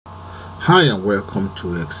Hi and welcome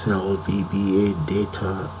to Excel VBA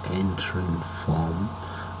data entering form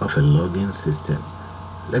of a login system.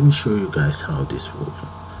 Let me show you guys how this works.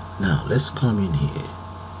 Now let's come in here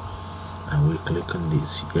and we click on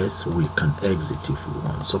this. Yes, we can exit if we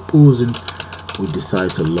want. Supposing we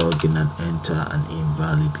decide to log in and enter an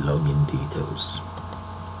invalid login details.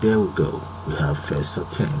 There we go. We have first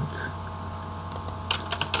attempt.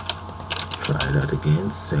 Try that again.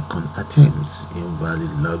 Second attempt. Invalid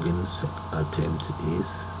login attempt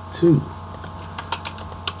is 2.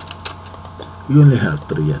 You only have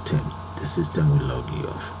 3 attempts. The system will log you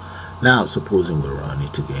off. Now supposing we run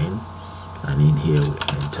it again, and in here we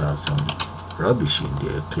enter some rubbish in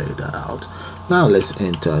there, clear that out. Now let's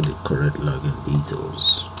enter the correct login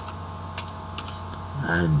details,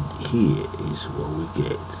 and here is what we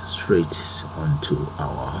get straight onto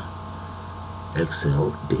our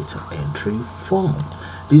Excel data entry form.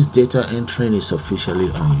 This data entering is officially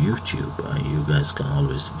on YouTube, and you guys can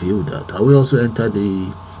always view that. I will also enter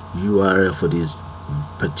the URL for this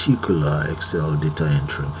particular Excel data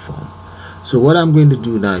entering form. So what I'm going to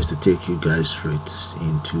do now is to take you guys straight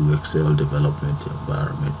into Excel development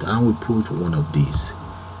environment, and we put one of these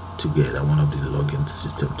together, one of the login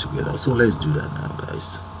system together. So let's do that now,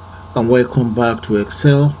 guys. And welcome back to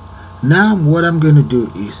Excel. Now what I'm going to do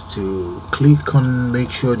is to click on, make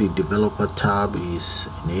sure the developer tab is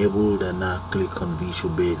enabled, and now click on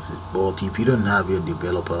Visual Basic. But if you don't have your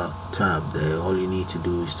developer tab there, all you need to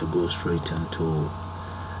do is to go straight into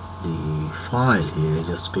the file here.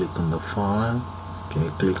 Just click on the file, okay,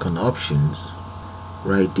 click on options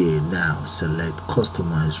right there. Now select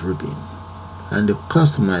customize ribbon, and the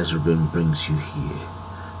customize ribbon brings you here.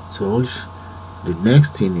 So the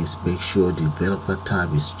next thing is make sure the developer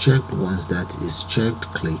tab is checked. Once that is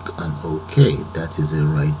checked, click on OK. That is it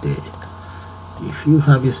right there. If you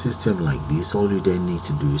have your system like this, all you then need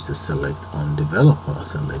to do is to select on developer,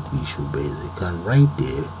 select Visual Basic, and right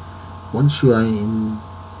there, once you are in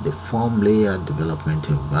the form layout development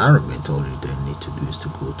environment, all you then need to do is to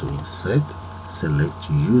go to insert, select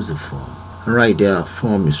user form, and right there our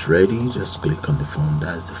form is ready. Just click on the form.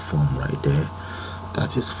 That's the form right there.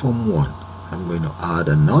 That is form 1. I'm going to add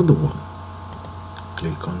another one.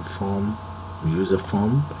 Click on form, user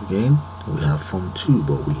form. Again, we have form 2,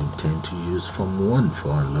 but we intend to use form 1 for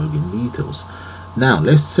our login details. Now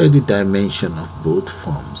let's set the dimension of both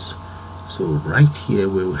forms. So right here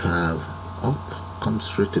where we have come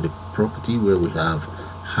straight to the property where we have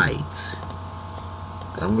height.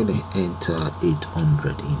 I'm going to enter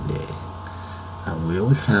 800 in there, and where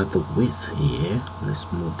we have the width here, let's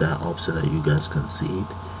move that up so that you guys can see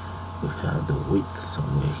it. We have the width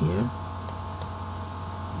somewhere here.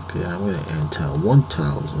 Okay, I'm going to enter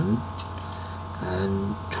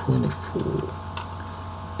 1024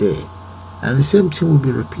 there, and the same thing will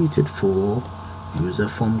be repeated for user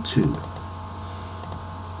form 2.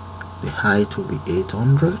 The height will be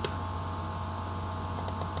 800.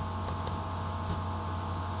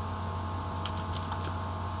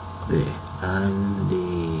 There, and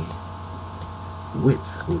the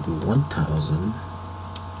width will be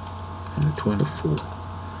 1024.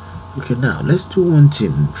 Okay, now let's do one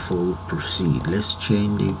thing before we proceed. Let's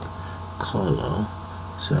change the color.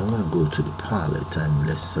 So I'm going to go to the palette and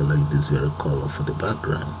let's select this very color for the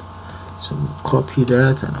background. So I'm going to copy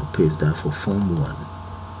that and I'll paste that for form 1.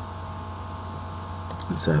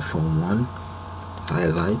 Inside form 1,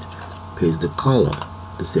 highlight, paste the color,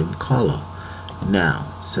 the same color. Now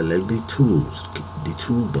select the tools, the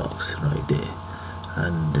toolbox right there,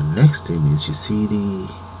 and the next thing is, you see the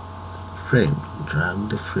frame, drag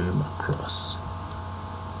the frame across.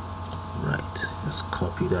 Right, let's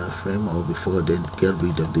copy that frame, or before then get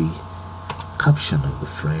rid of the caption of the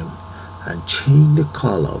frame and change the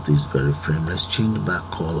color of this very frame. Let's change the back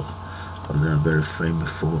color of that very frame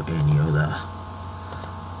before any other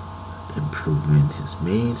improvement is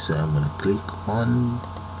made. So I'm going to click on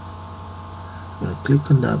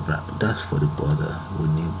that. That's for the border. We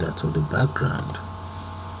need that for the background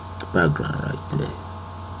right there.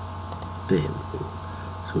 There we go.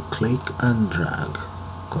 So click and drag,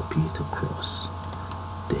 copy it across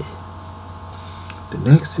there. The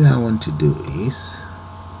next thing I want to do is,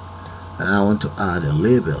 and I want to add a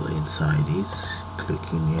label inside it.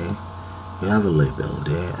 Click in here. We have a label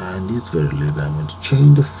there, and this very label, I'm going to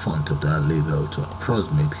change the font of that label to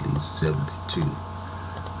approximately 72,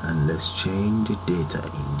 and let's change the data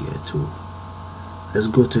in there too. Let's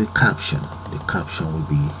go to the caption. The caption will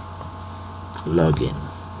be login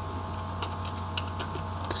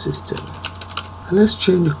system, and let's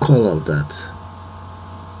change the color of that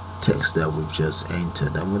text that we've just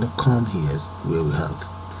entered. I'm going to come here where we have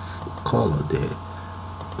color there,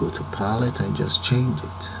 go to palette and just change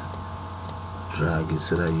it, drag it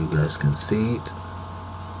so that you guys can see it,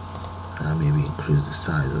 and maybe increase the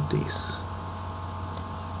size of this.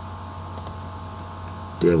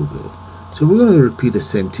 There we go. So we're going to repeat the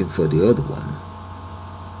same thing for the other one.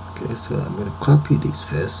 Okay, so I'm going to copy this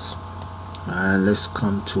first, and let's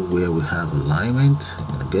come to where we have alignment. I'm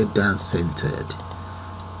going to get down centered.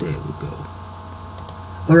 There we go.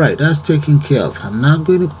 Alright, that's taken care of. I'm now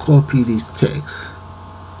going to copy this text.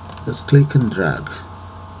 Let's click and drag,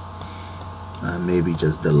 and maybe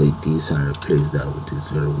just delete this and replace that with this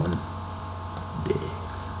very one there.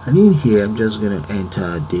 And in here I'm just going to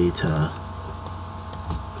enter data.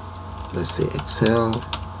 Let's say Excel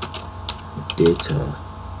data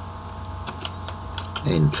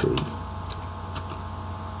entry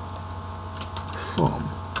form.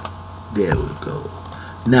 There we go.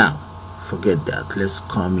 Now forget that, let's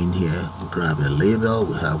come in here, grab a label.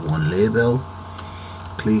 We have one label,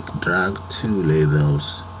 click, drag, two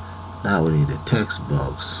labels. Now we need a text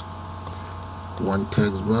box, one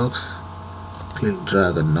text box, click,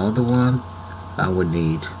 drag another one, and we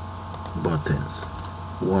need buttons,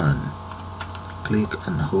 one, click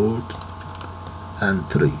and hold, and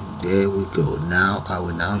three. There we go. Now I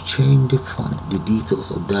will now change the font, the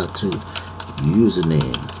details of that to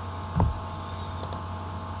username,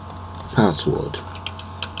 password,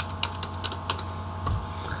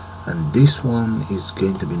 and this one is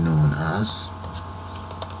going to be known as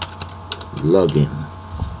login.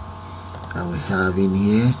 And we have in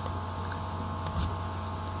here,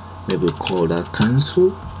 maybe we call that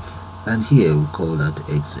cancel, and here we call that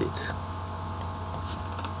exit.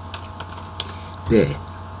 There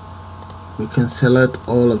we can select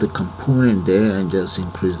all of the component there and just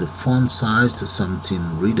increase the font size to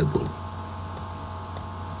something readable.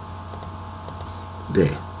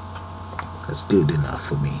 There, that's good enough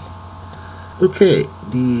for me. Okay,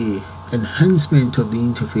 the enhancement of the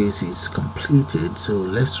interface is completed, so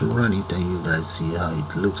let's run it and you guys see how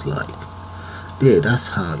it looks like. There, that's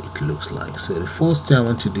how it looks like. So the first thing I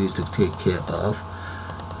want to do is to take care of,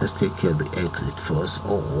 let's take care of the exit first,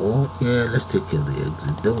 or yeah, let's take care of the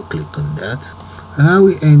exit. Double click on that, and now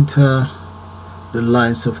we enter the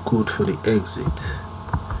lines of code for the exit.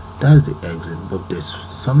 That's the exit, but there's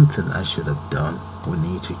something I should have done. We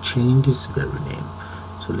need to change this very name,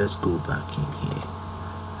 so let's go back in here,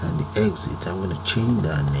 and the exit, I'm going to change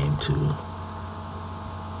that name to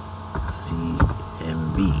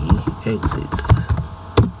CMB exits.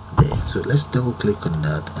 There, so let's double click on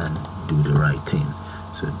that and do the right thing.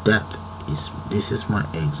 So this is my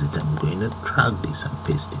exit. I'm going to drag this and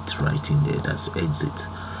paste it right in there. That's exit.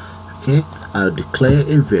 Okay, I'll declare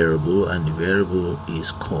a variable, and the variable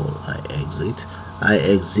is called iExit.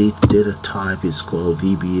 iExit data type is called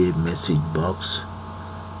VBA message box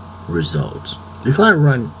results. If I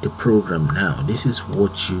run the program now, this is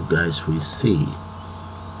what you guys will see.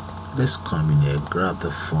 Let's come in here, grab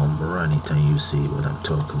the form, run it, and you see what I'm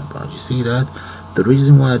talking about. You see that? The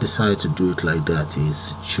reason why I decided to do it like that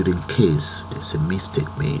is, should in case there's a mistake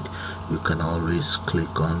made, you can always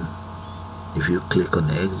click on, if you click on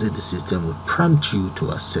exit, the system will prompt you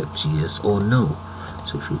to accept yes or no.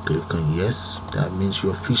 So if you click on yes, that means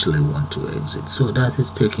you officially want to exit. So that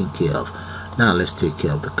is taken care of. Now let's take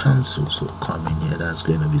care of the cancel. So come in here, that's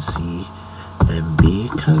going to be CMB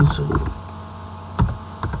cancel,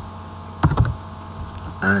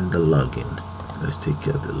 and the login. Let's take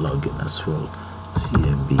care of the login as well,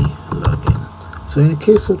 CMB login. So in the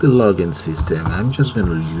case of the login system, I'm just going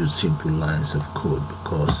to use simple lines of code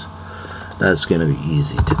because that's going to be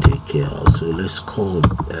easy to take care of. So let's call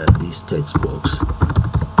this text box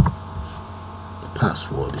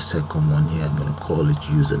password. The second one here, I'm going to call it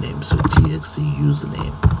username, so TXT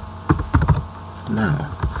username. Now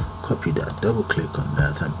copy that, double click on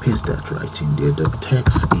that, and paste that right in there. The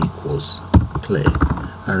text equals clear,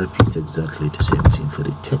 and repeat exactly the same thing for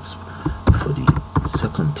the text, for the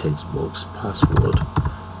second text box password.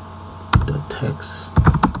 The text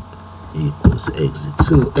equals exit.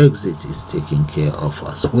 So exit is taken care of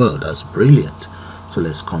as well. That's brilliant. So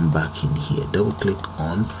let's come back in here, double click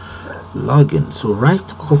on login. So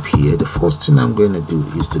right up here, the first thing I'm going to do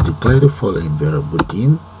is to declare the following variable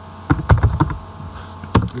dim.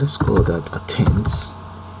 Let's call that attempts,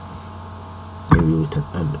 maybe with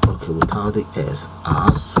okay, without the s,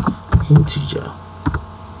 as integer.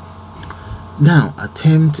 Now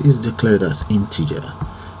attempt is declared as integer.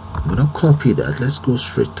 I'm going to copy that. Let's go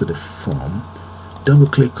straight to the form, double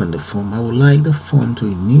click on the form. I would like the form to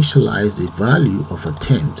initialize the value of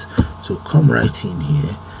attempt, so come right in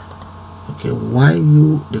here. Okay,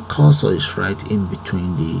 while the cursor is right in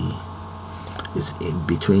between the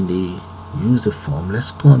user form.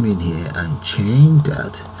 Let's come in here and change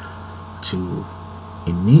that to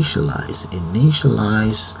initialize.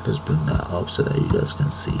 Let's bring that up so that you guys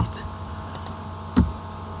can see it.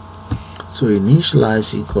 So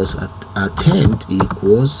initialize equals attempt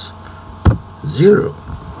equals 0.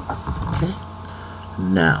 Okay,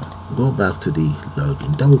 now go back to the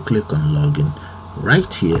login, double click on login.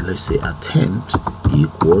 Right here, let's say attempt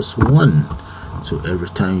equals 1. So every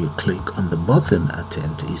time you click on the button,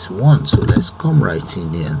 attempt is 1. So let's come right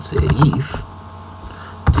in here and say if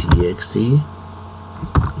txt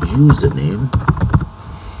username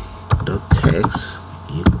dot text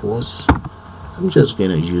equals, I'm just going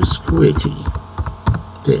to use QWERTY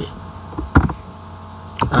there,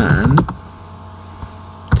 and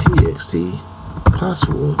txt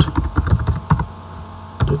password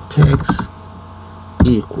dot text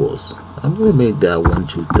equals, I'm going to make that 1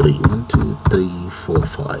 2 3 1 2 3 4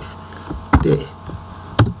 5 there.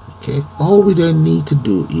 Okay, all we then need to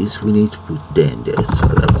do is we need to put then there.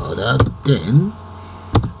 Sorry about that. Then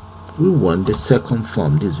we want the second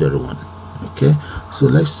form, this very one. Okay, so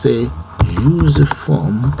let's say user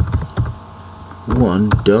form 1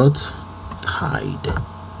 dot hide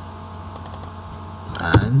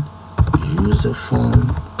and user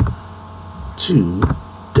form 2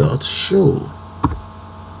 dot show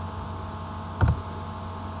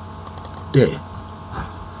there.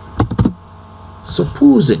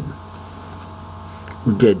 Supposing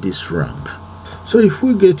we get this wrong, so if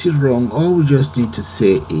we get it wrong, all we just need to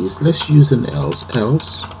say is, let's use an else.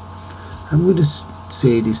 I'm going to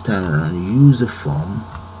say this time around user form,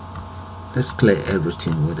 let's clear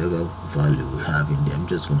everything, whatever value we have in there. I'm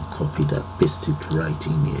just going to copy that, paste it right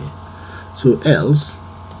in here. So else,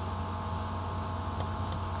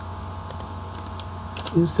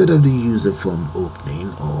 instead of the user form opening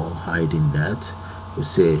or hiding that, we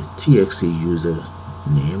say txt user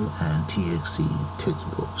name and txt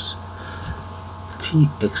textbox,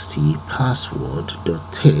 txt password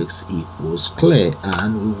dot text equals clear,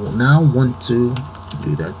 and we will now want to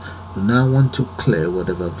do that. We now want to clear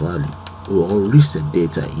whatever value or reset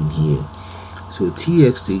data in here. So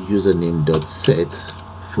txt username dot set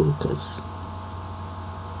focus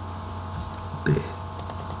there.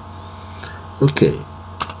 Okay,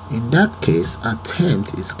 in that case,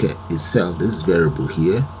 attempt is itself, this variable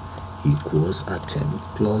here, equals attempt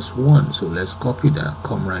plus 1. So let's copy that,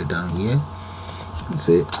 come right down here and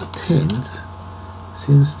say attempt,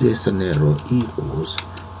 since there's an error, equals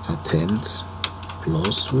attempt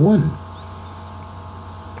plus 1.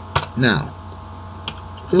 Now,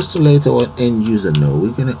 just to let our end user know,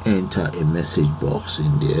 we're going to enter a message box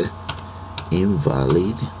in there,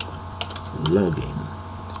 invalid login,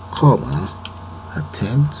 comma,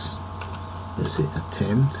 attempt, let's say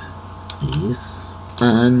attempt is,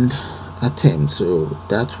 and attempt, so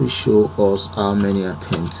that will show us how many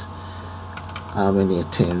attempts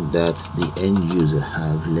that the end user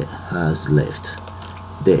has left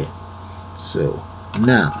there. So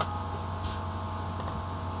now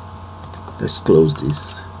let's close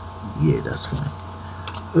this. Yeah, that's fine.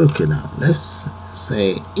 Okay, now let's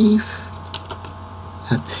say if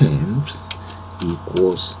attempts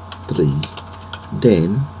equals 3,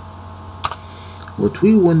 then what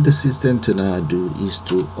we want the system to now do is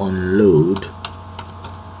to unload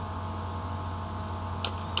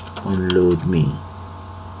me,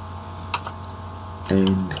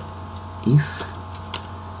 and if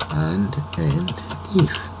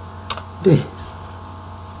there.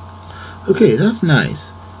 Okay, that's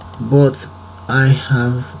nice, but I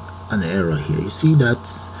have an error here. You see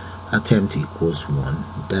that attempt equals 1,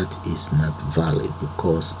 that is not valid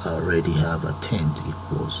because I already have attempt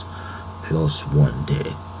equals plus 1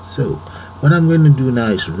 there. So what I'm going to do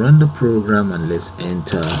now is run the program and let's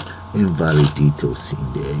enter invalid details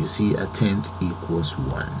in there. You see attempt equals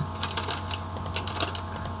 1,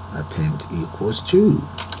 attempt equals 2,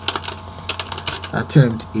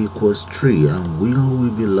 attempt equals 3, and will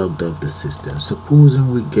be logged off the system.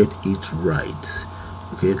 Supposing we get it right,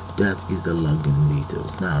 okay, that is the login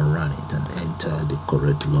details. Now run it and enter the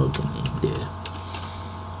correct login in there.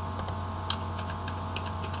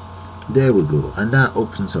 There we go, and that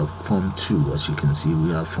opens up form 2. As you can see, we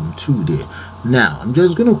have form 2 there. Now I'm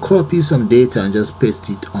just going to copy some data and just paste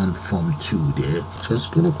it on form 2 there.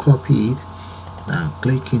 Just going to copy it and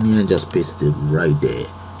click in here and just paste it right there.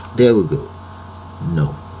 There we go.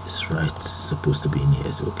 No, it's right, it's supposed to be in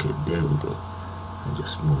here. Okay, there we go, and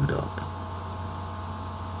just move it up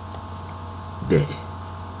there.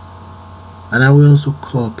 And I will also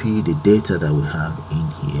copy the data that we have in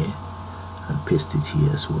here and paste it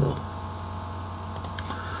here as well.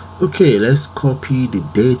 Okay, let's copy the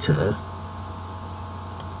data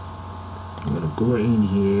go in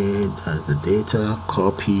here, that's the data,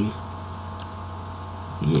 copy.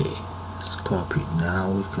 Yeah, it's copied. Now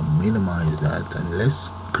we can minimize that and let's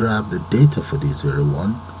grab the data for this very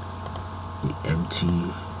one, the empty.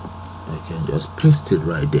 I can just paste it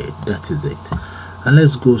right there. That is it. And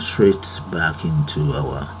let's go straight back into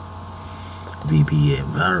our VBA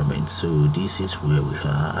environment. So this is where we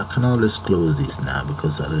are. I can always close this now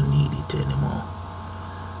because I don't need it anymore.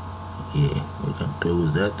 Yeah, we can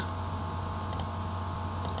close that.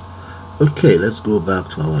 Okay, let's go back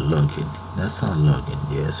to our login. That's our login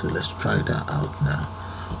there. So let's try that out now.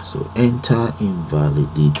 So enter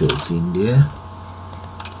invalid details in there,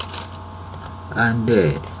 and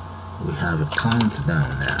there we have a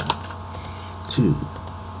countdown now. 2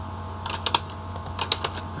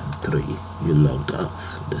 and 3. You logged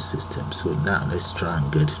off the system. So now let's try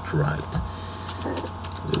and get it right.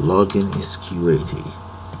 The login is Q80,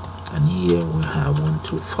 and here we have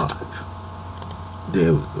 125.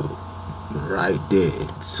 There we go, right there.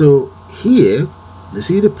 So here you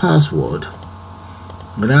see the password.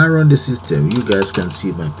 When I run the system, you guys can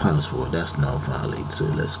see my password. That's now valid. So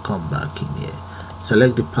let's come back in here,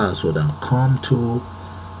 select the password and come to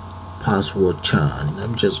password chart.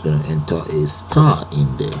 I'm just going to enter a star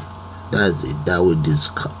in there. That's it. That will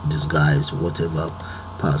disguise whatever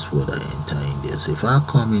password I enter in there. So if I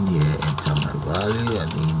come in here, enter my value,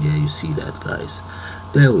 and in there you see that, guys.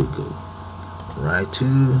 There we go. Right,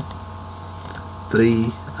 2,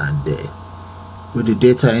 3, and there with the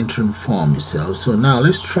data entering form itself. So now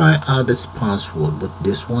let's try out this password, but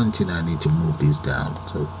there's one thing I need to move this down.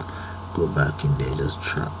 So go back in there, just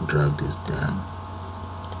drag this down.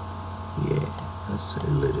 Yeah, that's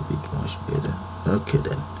a little bit much better. Okay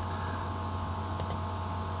then.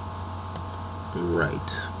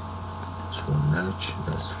 Right, that's one notch,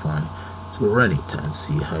 that's fine. So run it and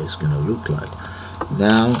see how it's gonna look like.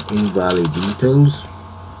 Now invalid details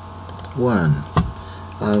 1,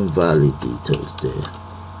 invalid details there,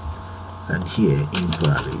 and here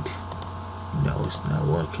invalid. No, it's not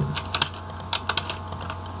working.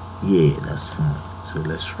 Yeah, that's fine. So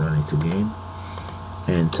let's run it again.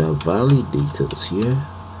 Enter valid details here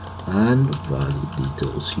and valid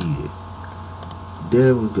details here.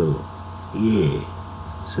 There we go. Yeah,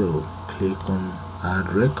 so click on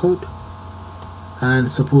add record, and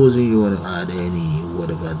supposing you want to add any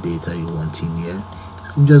whatever data you want in here.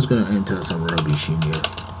 So I'm just going to enter some rubbish in here,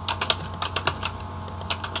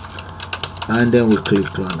 and then we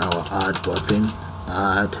click on our add button.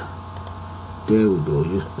 Add. There we go.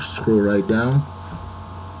 You scroll right down.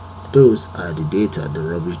 Those are the data, the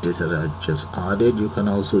rubbish data that I just added. You can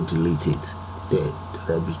also delete it. There,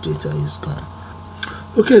 the rubbish data is gone.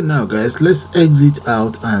 Okay, now guys, let's exit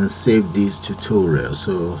out and save this tutorial.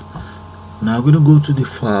 So now I'm going to go to the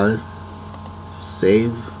file,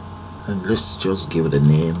 save, and let's just give it a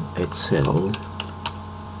name, Excel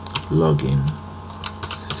login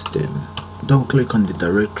system. Double click on the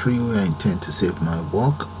directory where I intend to save my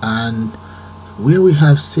work, and where we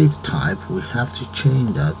have save type, we have to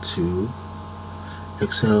change that to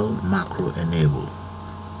Excel macro enable.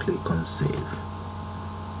 Click on save.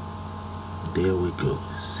 There we go,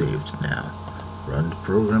 saved now. Run the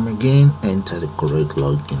program again, enter the correct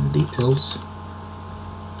login details,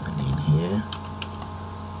 and in here,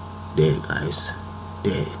 there guys,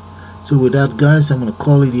 there. So with that guys, I'm going to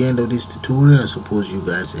call it the end of this tutorial. I suppose you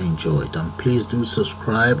guys enjoyed, and please do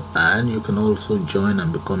subscribe, and you can also join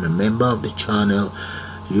and become a member of the channel.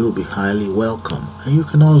 You'll be highly welcome, and you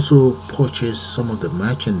can also purchase some of the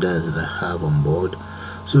merchandise that I have on board.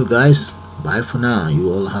 So guys, bye for now.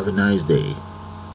 You all have a nice day.